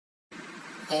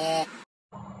Hey,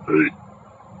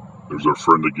 there's our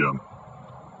friend again.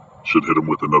 Should hit him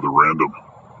with another random.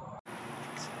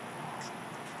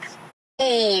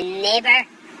 Hey, neighbor.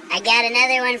 I got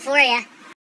another one for you.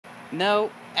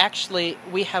 No, actually,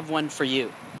 we have one for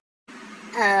you.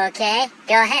 Okay,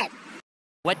 go ahead.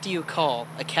 What do you call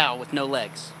a cow with no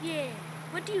legs? Yeah,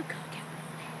 what do you call a cow with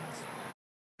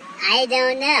no legs? I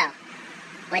don't know.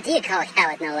 What do you call a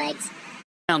cow with no legs?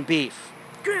 Ground beef.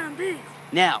 Ground beef.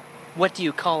 Now, what do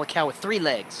you call a cow with 3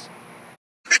 legs?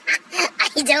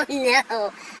 I don't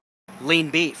know. Lean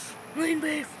beef. Lean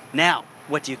beef. Now,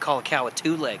 what do you call a cow with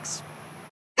 2 legs?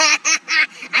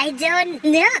 I don't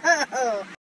know.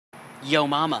 Yo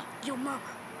mama. Yo mama.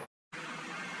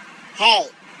 Hey,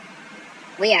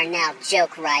 we are now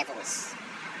joke rivals.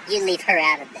 You leave her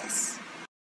out of this.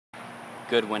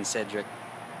 Good one, Cedric.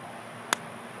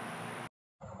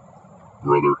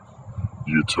 Brother,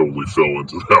 you totally fell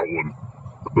into that one.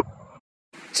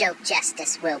 Joke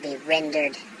justice will be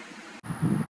rendered.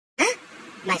 Huh?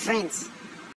 My friends.